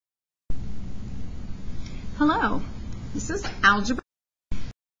Hello, this is algebra.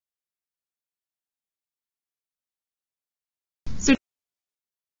 So,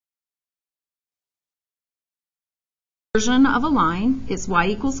 version of a line is y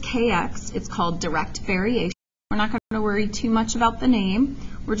equals kx. It's called direct variation. We're not going to worry too much about the name.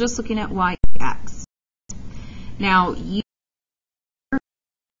 We're just looking at y x. Now,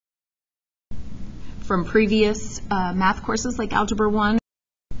 from previous math courses like Algebra 1,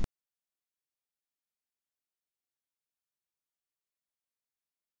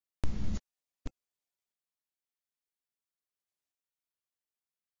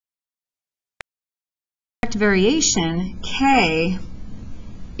 variation, k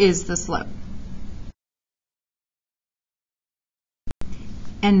is the slope.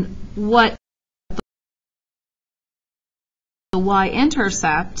 And what the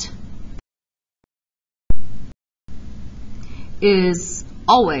y-intercept is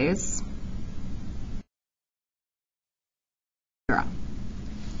always 0.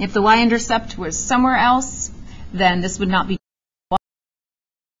 If the y-intercept was somewhere else, then this would not be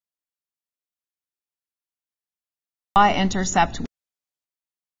y-intercept.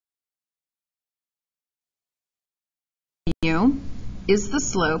 U is the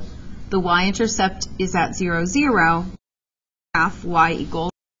slope. The y-intercept is at 0, 0. Graph y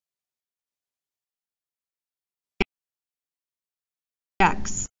equals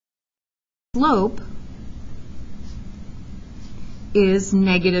x. Slope is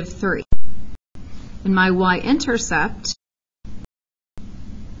 -3. And my y-intercept,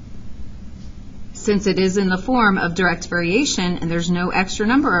 since it is in the form of direct variation and there's no extra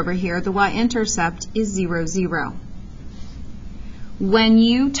number over here, the y-intercept is 0, 0. When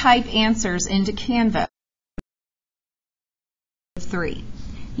you type answers into Canvas, 3,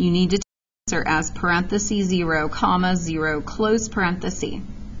 you need to answer as parenthesis 0, comma 0, close parenthesis.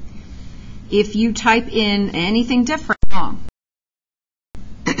 If you type in anything different, wrong.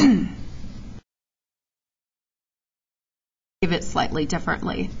 Give it slightly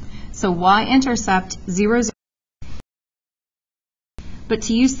differently. So y-intercept 0, 0. But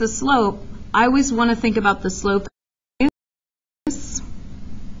to use the slope, I always want to think about the slope as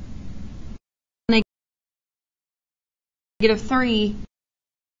 -3.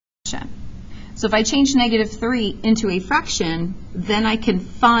 So if I change -3 into a fraction, then I can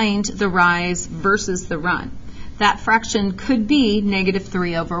find the rise versus the run. That fraction could be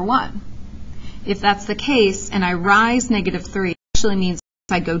 -3/1. If that's the case, and I rise -3, actually means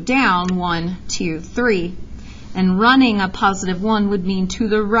I go down 1, 2, 3, and running a +1 would mean to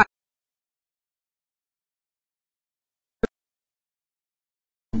the right.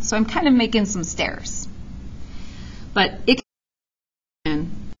 So I'm kind of making some stairs. But it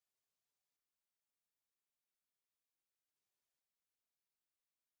can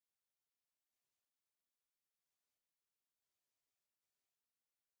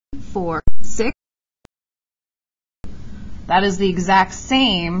four, 6. That is the exact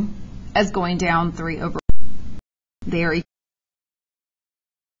same as going down 3 over. There you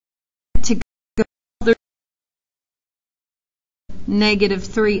to go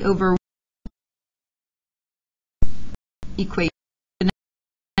 -3 over equation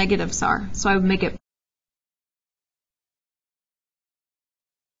negatives are. So I would make it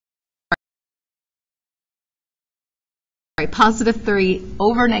 +3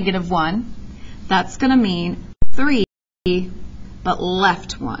 over -1. That's going to mean 3, but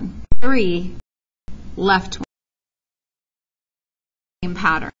left 1. 3, left 1. Same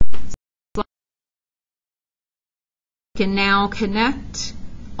pattern. So we can now connect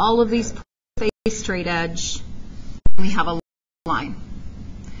all of these with a straight edge. We have a line.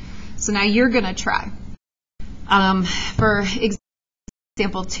 So now you're going to try. For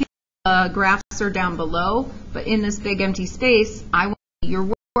example 2, graphs are down below, but in this big empty space, I want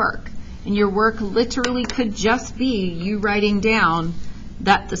your work. And your work literally could just be you writing down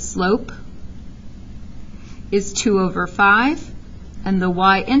that the slope is 2 over 5 and the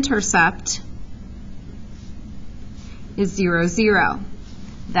y-intercept is 0, 0.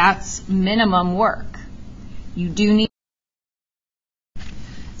 That's minimum work. You do need.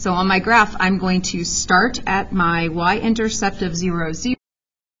 So on my graph, I'm going to start at my y-intercept of 0, 0.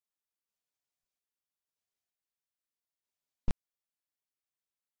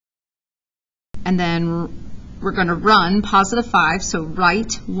 And then we're going to run +5, so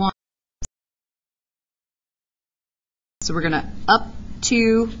right 1. So we're going to up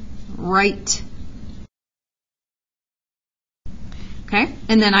 2, right. Okay,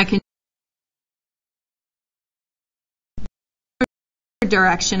 and then I can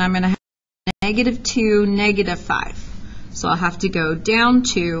direction. I'm going to have -2, -5. So I'll have to go down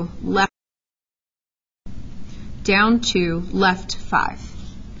 2, left. down to left 5.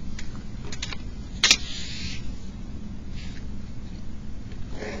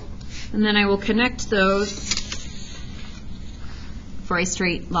 And then I will connect those for a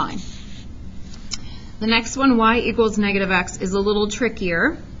straight line. The next one, y equals negative x, is a little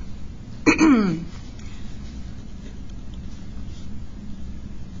trickier.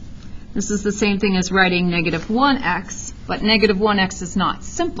 This is the same thing as writing negative 1x, but negative 1x is not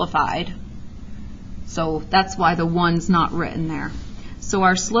simplified, so that's why the 1's not written there. So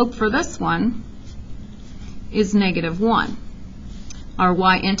our slope for this one is negative 1. Our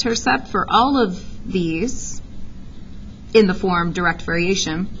y-intercept for all of these in the form direct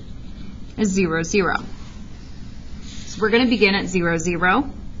variation is 0, 0. So we're going to begin at 0, 0.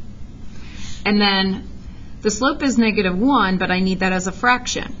 And then the slope is negative 1, but I need that as a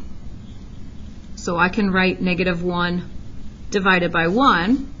fraction. So I can write negative 1 divided by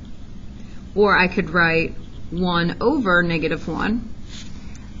 1, or I could write 1 over negative 1.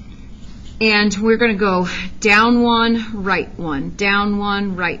 And we're going to go down 1, right 1, down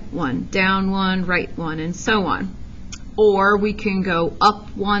 1, right 1, down 1, right 1, and so on. Or we can go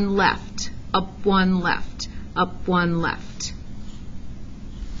up 1 left, up 1 left, up 1 left.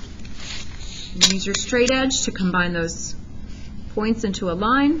 Use your straight edge to combine those points into a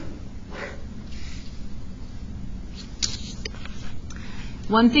line.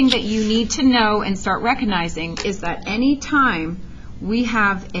 One thing that you need to know and start recognizing is that any time we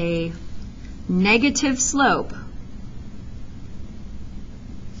have a negative slope,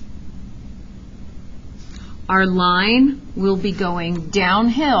 our line will be going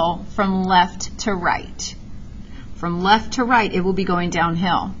downhill from left to right. From left to right, it will be going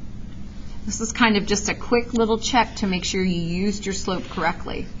downhill. This is kind of just a quick little check to make sure you used your slope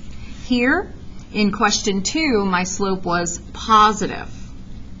correctly. Here, in question 2, my slope was positive.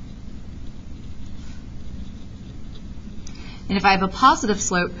 And if I have a positive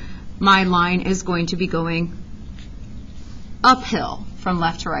slope, my line is going to be going uphill, from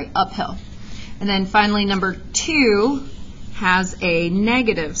left to right, uphill. And then finally, number 2 has a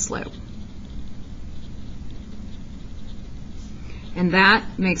negative slope. And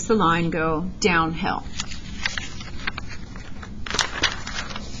that makes the line go downhill.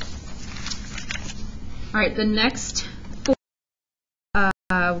 All right, the next 4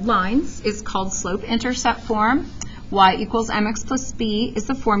 lines is called slope-intercept form. Y equals mx plus b is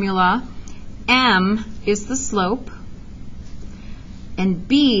the formula. M is the slope. And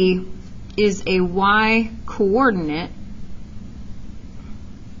b is a y coordinate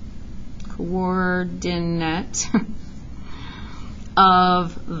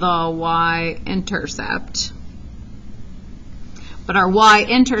of the y-intercept. But our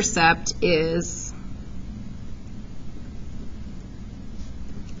y-intercept is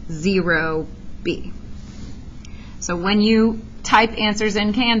 0b. So when you type answers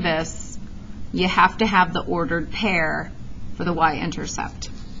in Canvas, you have to have the ordered pair for the y-intercept.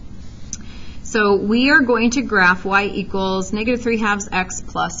 So we are going to graph y equals negative 3/2 x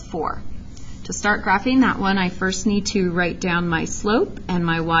plus 4. To start graphing that one, I first need to write down my slope and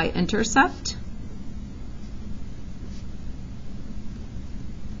my y-intercept.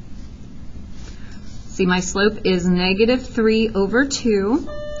 See, my slope is negative 3 over 2,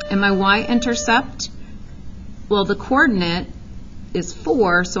 and my y-intercept, well, the coordinate is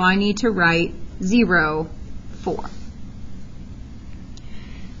 4, so I need to write 0, 4.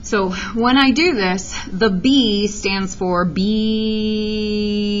 So when I do this, the B stands for begin.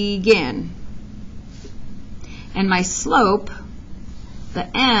 And my slope, the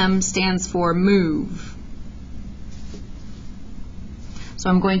M, stands for move. So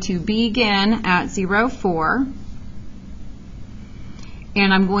I'm going to begin at 0, 4.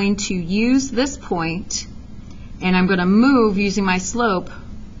 And I'm going to use this point, and I'm going to move using my slope,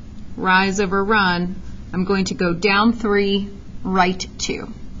 rise over run. I'm going to go down 3, right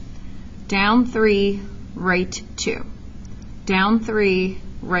 2. Down 3, right 2. Down 3,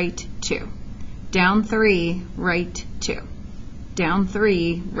 right 2. Down 3, right 2. Down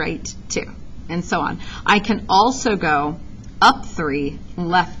 3, right 2. And so on. I can also go up 3,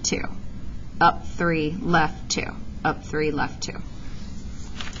 left 2. Up 3, left 2. Up 3, left 2.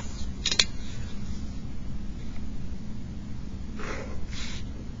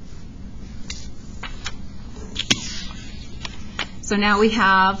 So now we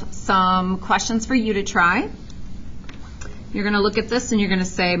have some questions for you to try. You're going to look at this and you're going to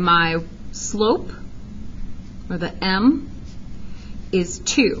say my slope, or the M, is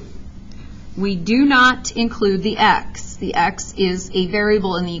 2. We do not include the x. The x is a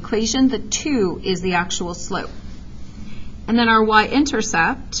variable in the equation. The 2 is the actual slope. And then our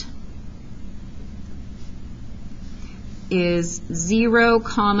y-intercept is 0,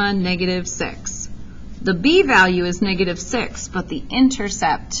 -6. The b value is -6, but the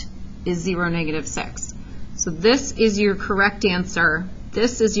intercept is 0, -6. So this is your correct answer.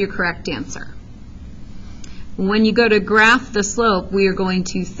 This is your correct answer. When you go to graph the slope, we are going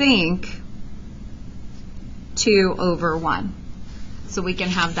to think 2 over 1. So we can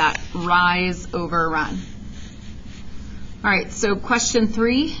have that rise over run. All right, so question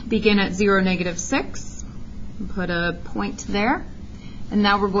 3, begin at 0, -6. Put a point there. And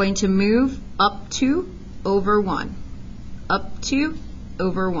now we're going to move up 2 over 1. Up 2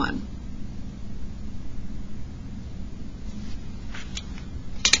 over 1.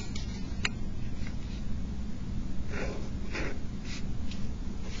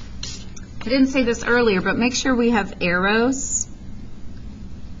 I didn't say this earlier, but make sure we have arrows,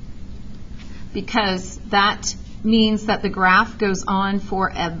 because that means that the graph goes on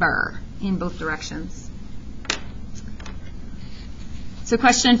forever in both directions. So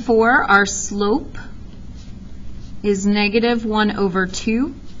question 4, our slope is -1 over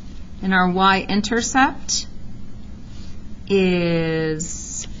 2, and our y-intercept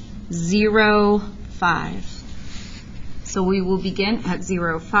is 0, 5. So we will begin at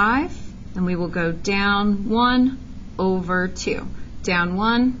 0, 5, and we will go down 1 over 2. Down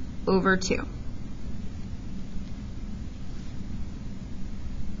 1 over 2.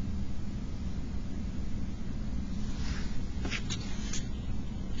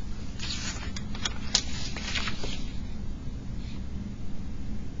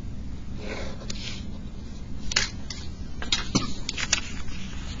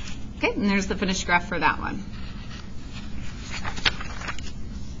 Okay, and there's the finished graph for that one.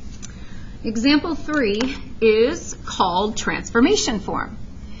 Example 3 is called transformation form.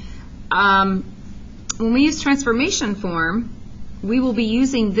 When we use transformation form, we will be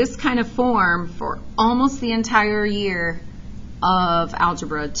using this kind of form for almost the entire year of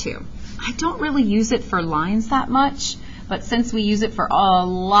Algebra 2. I don't really use it for lines that much, but since we use it for a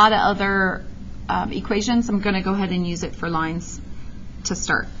lot of other equations, I'm going to go ahead and use it for lines to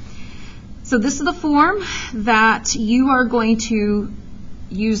start. So this is the form that you are going to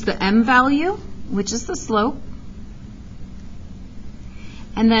use the m value, which is the slope,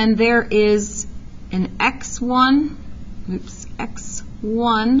 and then there is an x1,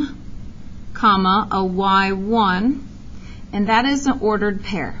 comma, a y1, and that is an ordered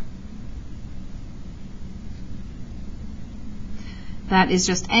pair. That is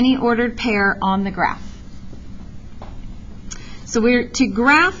just any ordered pair on the graph. So we're to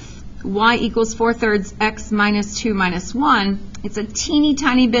graph y equals 4/3 x minus 2 minus 1. It's a teeny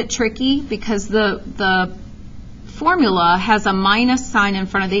tiny bit tricky because the formula has a minus sign in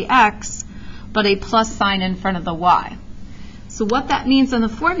front of the x, but a plus sign in front of the y. So what that means in the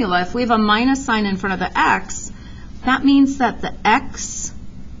formula, if we have a minus sign in front of the x, that means that the x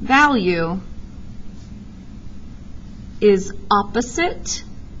value is opposite,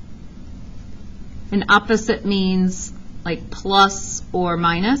 and opposite means like plus or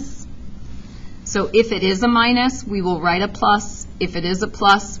minus. So if it is a minus, we will write a plus. If it is a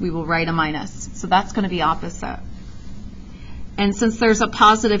plus, we will write a minus. So that's going to be opposite. And since there's a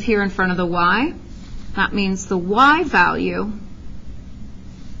positive here in front of the y, that means the y value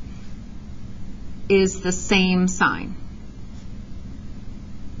is the same sign.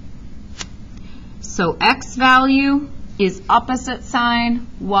 So x value is opposite sign,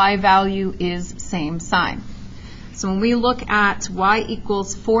 y value is same sign. So when we look at y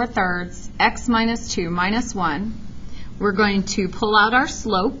equals 4/3 x minus 2 minus 1, we're going to pull out our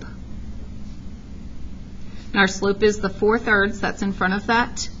slope. And our slope is the 4/3 that's in front of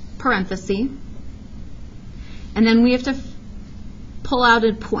that parenthesis. And then we have to pull out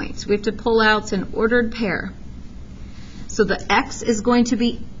a point. We have to pull out an ordered pair. So the x is going to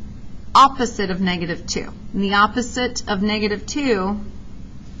be opposite of -2. And the opposite of -2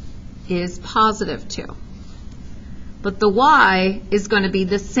 is +2. But the y is going to be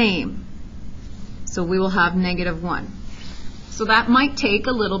the same. So we will have -1. So that might take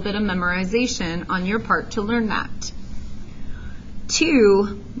a little bit of memorization on your part to learn that.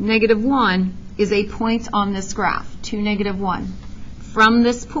 2, -1 is a point on this graph, 2, -1. From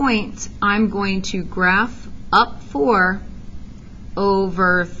this point, I'm going to graph up 4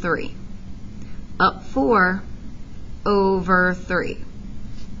 over 3. Up 4 over 3.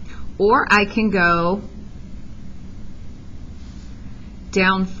 Or I can go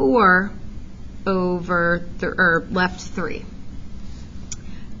down 4 over, or left 3.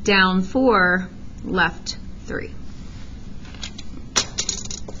 Down 4, left 3.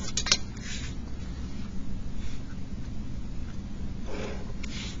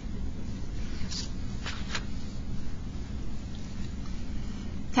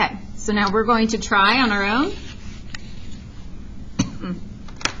 Okay, so now we're going to try on our own.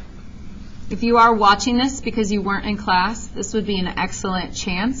 If you are watching this because you weren't in class, this would be an excellent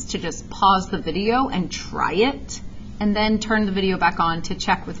chance to just pause the video and try it, and then turn the video back on to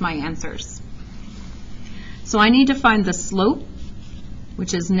check with my answers. So I need to find the slope,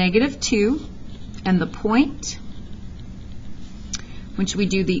 which is -2, and the point, which we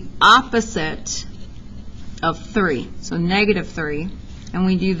do the opposite of 3, so -3, and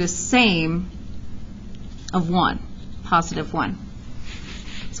we do the same of 1, positive 1.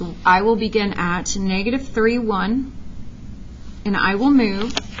 So I will begin at -3, 1, and I will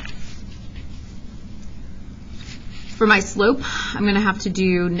move. For my slope, I'm going to have to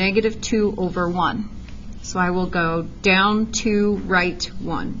do -2 over 1. So I will go down 2, right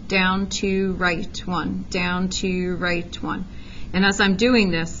 1, down 2, right 1, down 2, right 1. And as I'm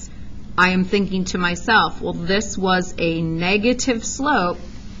doing this, I am thinking to myself, well, this was a negative slope,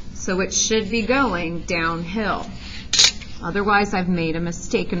 so it should be going downhill. Otherwise, I've made a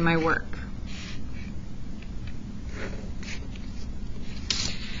mistake in my work.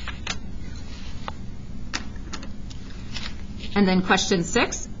 And then question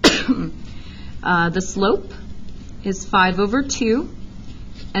 6, the slope is 5 over 2,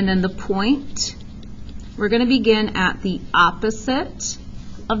 and then the point, we're going to begin at the opposite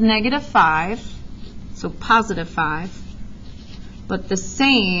of -5, so positive 5, but the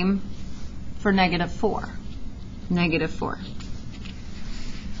same for -4. -4.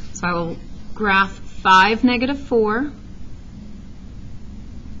 So I will graph 5, -4,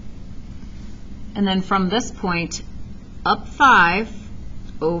 and then from this point up 5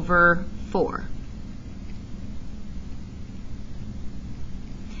 over 4.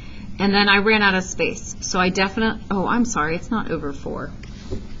 And then I ran out of space, so I definitely, oh, I'm sorry, it's not over 4.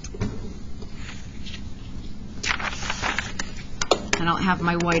 I don't have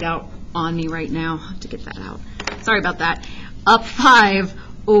my whiteout on me right now. I have to get that out. Sorry about that. Up 5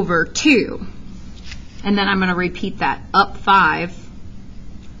 over 2. And then I'm going to repeat that. Up 5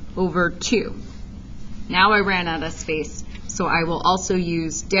 over 2. Now I ran out of space, so I will also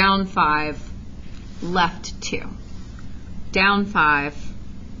use down 5, left 2. Down 5,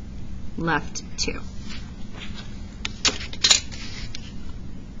 left 2.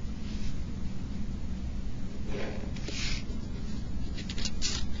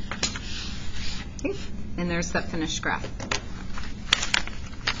 Okay, and there's that finished graph.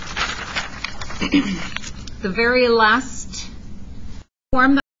 The very last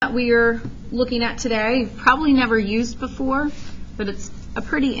form that we are looking at today, you've probably never used before, but it's a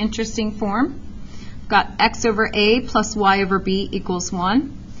pretty interesting form. We've got x over a plus y over b equals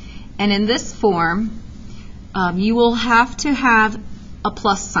 1. And in this form, you will have to have a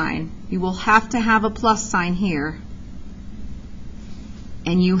plus sign. You will have to have a plus sign here.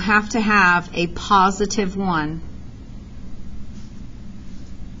 And you have to have a positive 1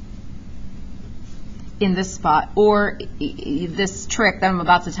 in this spot, or this trick that I'm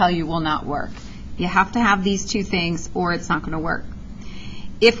about to tell you will not work. You have to have these two things or it's not going to work.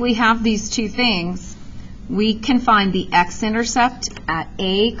 If we have these two things, we can find the x-intercept at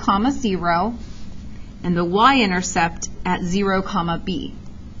a, 0, and the y-intercept at 0, b.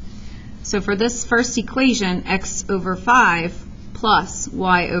 So for this first equation, x over 5 plus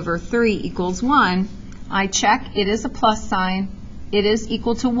y over 3 equals 1, I check it is a plus sign, it is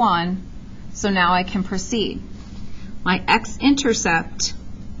equal to 1, so now I can proceed. My x-intercept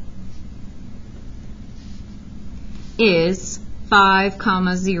is 5,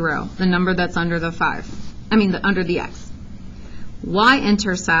 0, the number that's under the 5. Under the x.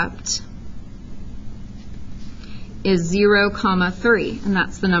 Y-intercept is 0, 3, and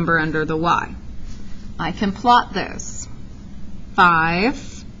that's the number under the y. I can plot those.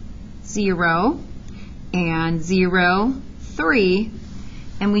 5, 0, and 0, 3,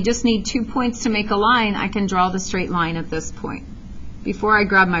 and we just need 2 points to make a line. I can draw the straight line at this point. Before I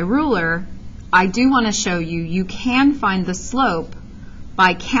grab my ruler, I do want to show you, you can find the slope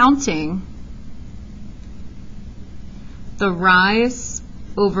by counting the rise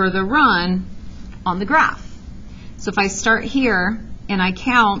over the run on the graph. So if I start here and I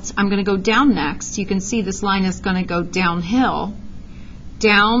count, I'm going to go down next. You can see this line is going to go downhill,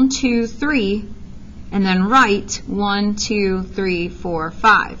 down 2, 3, and then right 1, 2, 3, 4,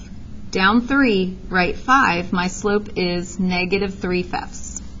 5. Down 3, right 5, my slope is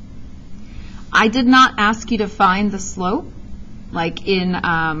 -3/5. I did not ask you to find the slope, like in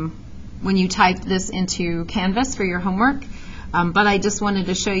when you typed this into Canvas for your homework, but I just wanted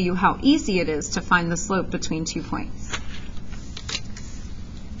to show you how easy it is to find the slope between 2 points.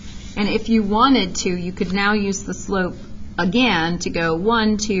 And if you wanted to, you could now use the slope again to go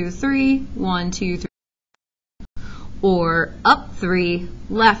 1, 2, 3, 1, 2, 3, or up 3,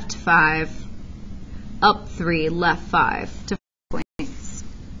 left 5, up 3, left 5 to 4 points.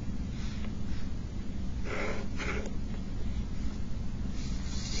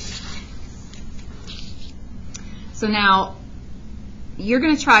 So now you're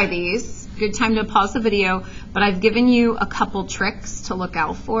going to try these. Good time to pause the video, but I've given you a couple tricks to look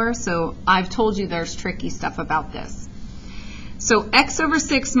out for. So I've told you there's tricky stuff about this. So x over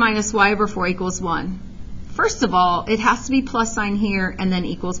 6 minus y over 4 equals 1. First of all, it has to be plus sign here and then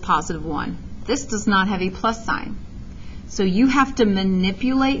equals positive 1. This does not have a plus sign. So you have to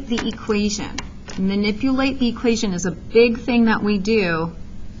manipulate the equation. Manipulate the equation is a big thing that we do.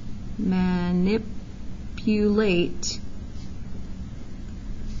 Manipulate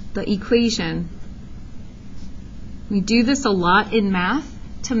the equation. We do this a lot in math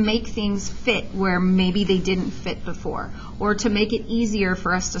to make things fit where maybe they didn't fit before, or to make it easier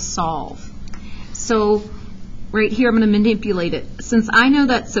for us to solve. So right here I'm going to manipulate it. Since I know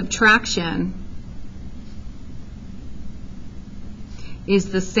that subtraction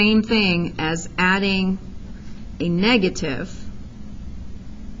is the same thing as adding a negative,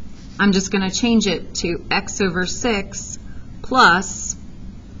 I'm just going to change it to x over 6 plus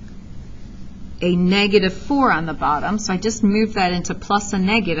a negative 4 on the bottom. So I just moved that into plus a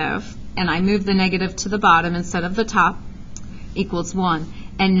negative, and I moved the negative to the bottom instead of the top, equals 1.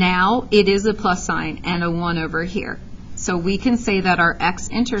 And now it is a plus sign and a 1 over here. So we can say that our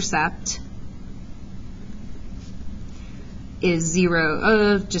x-intercept is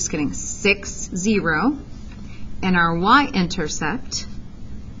 6, 0, and our y-intercept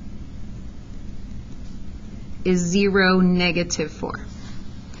is 0, negative 4.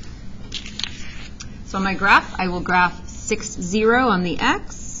 So on my graph, I will graph 6, 0 on the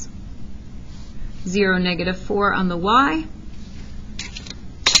x, 0, negative 4 on the y.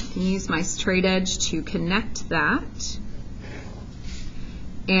 I can use my straight edge to connect that.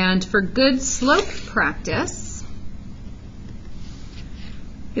 And for good slope practice,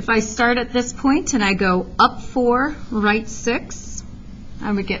 if I start at this point and I go up 4, right 6,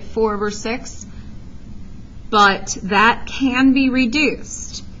 I would get 4 over 6. But that can be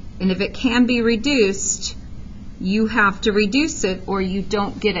reduced. And if it can be reduced, you have to reduce it or you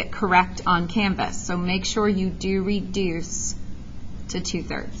don't get it correct on Canvas. So make sure you do reduce to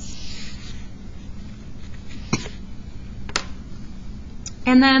 2/3.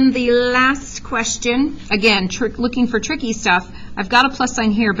 And then the last question, again, looking for tricky stuff. I've got a plus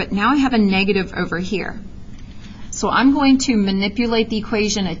sign here, but now I have a negative over here. So I'm going to manipulate the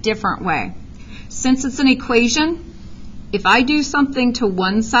equation a different way. Since it's an equation, if I do something to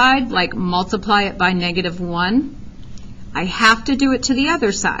one side, like multiply it by negative 1, I have to do it to the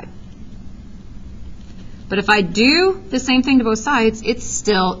other side. But if I do the same thing to both sides, it's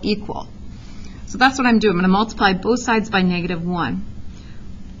still equal. So that's what I'm doing. I'm going to multiply both sides by negative 1.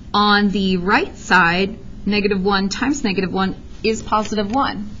 On the right side, negative 1 times negative 1 is positive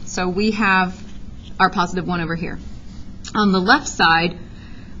 1. So we have our positive 1 over here. On the left side,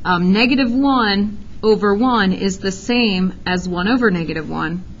 negative 1 over 1 is the same as 1 over negative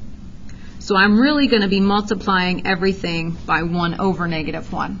 1. So I'm really going to be multiplying everything by 1 over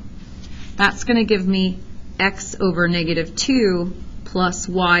negative 1. That's going to give me x over negative 2 plus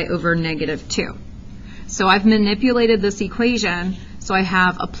y over negative 2. So I've manipulated this equation so I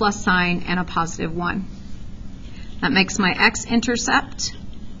have a plus sign and a positive 1. That makes my x-intercept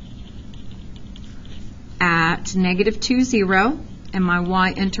at negative 2, 0, and my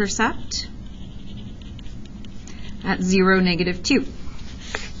y-intercept at 0, negative 2.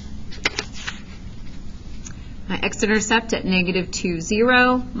 My x-intercept at negative 2,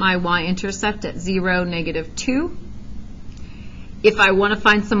 0, my y-intercept at 0, negative 2. If I want to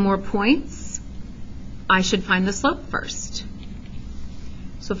find some more points, I should find the slope first.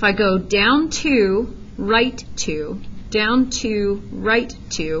 So if I go down 2, right 2, down 2, right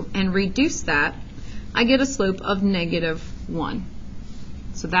 2, and reduce that, I get a slope of negative 1.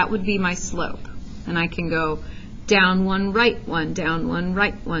 So that would be my slope. And I can go down 1, right 1, down 1,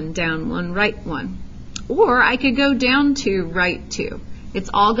 right 1, down 1, right 1. Or I could go down 2, right 2. It's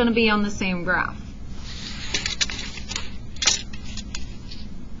all going to be on the same graph.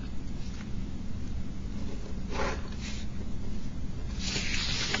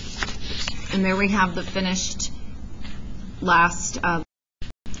 And there we have the finished last.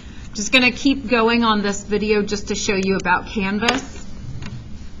 Just going to keep going on this video just to show you about Canvas.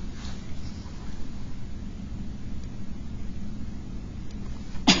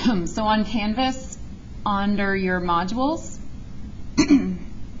 So on Canvas, under your modules,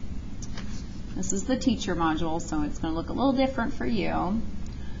 This is the teacher module, so it's going to look a little different for you.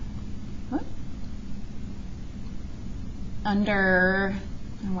 Under,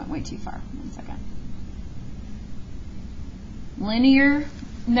 I went way too far, 1 second. Linear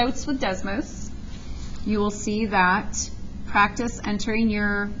notes with Desmos. You will see that practice entering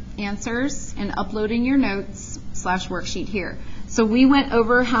your answers and uploading your notes / worksheet here. So we went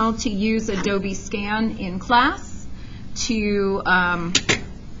over how to use Adobe Scan in class, to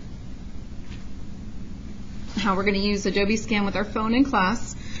how we're going to use Adobe Scan with our phone in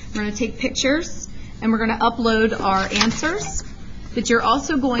class. We're going to take pictures and we're going to upload our answers, but you're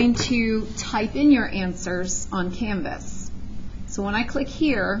also going to type in your answers on Canvas. So when I click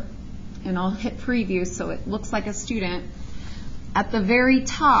here, and I'll hit preview so it looks like a student, at the very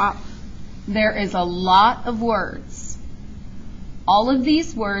top there is a lot of words. All of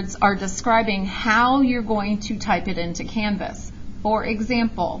these words are describing how you're going to type it into Canvas. For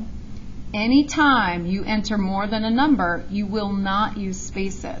example, anytime you enter more than a number, you will not use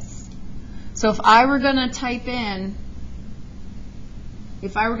spaces. So if I were going to type in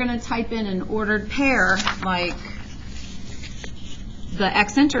an ordered pair like the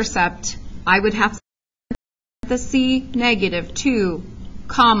x-intercept, I would have parenthesis -2,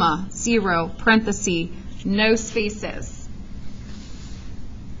 comma, 0, parenthesis, no spaces.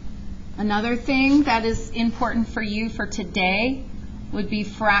 Another thing that is important for you for today would be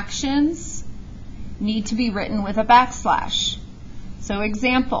fractions need to be written with a backslash. So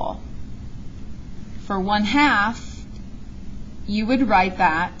example, for 1/2, you would write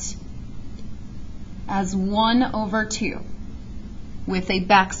that as 1/2 with a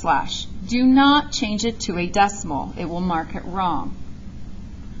backslash. Do not change it to a decimal. It will mark it wrong.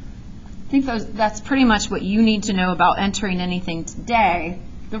 I think that's pretty much what you need to know about entering anything today.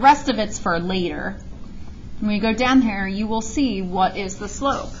 The rest of it's for later. When you go down here, you will see what is the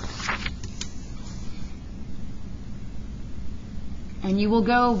slope. And you will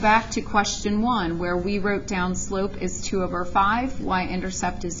go back to question 1 where we wrote down slope is 2/5,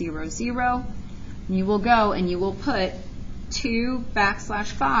 y-intercept is 0, 0. And you will go and you will put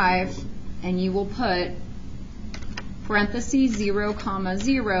 2\5 and you will put parentheses 0, comma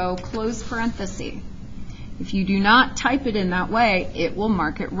 0, close parenthesis. If you do not type it in that way, it will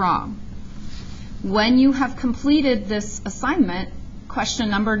mark it wrong. When you have completed this assignment, question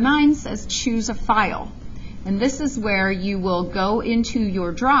number 9 says choose a file. And this is where you will go into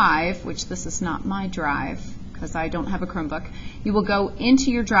your drive, which this is not my drive because I don't have a Chromebook. You will go into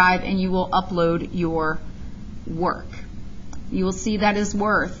your drive and you will upload your work. You will see that is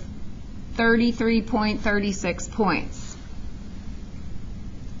worth 33.36 points.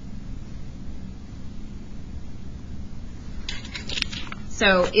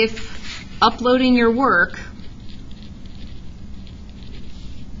 So if uploading your work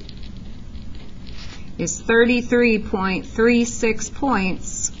is 33.36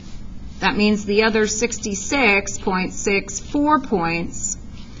 points, that means the other 66.64 points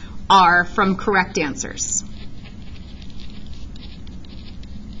are from correct answers.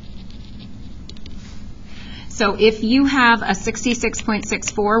 So if you have a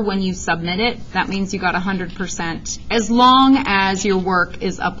 66.64 when you submit it, that means you got 100%, as long as your work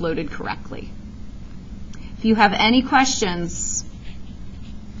is uploaded correctly. If you have any questions,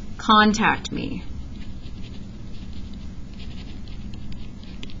 contact me.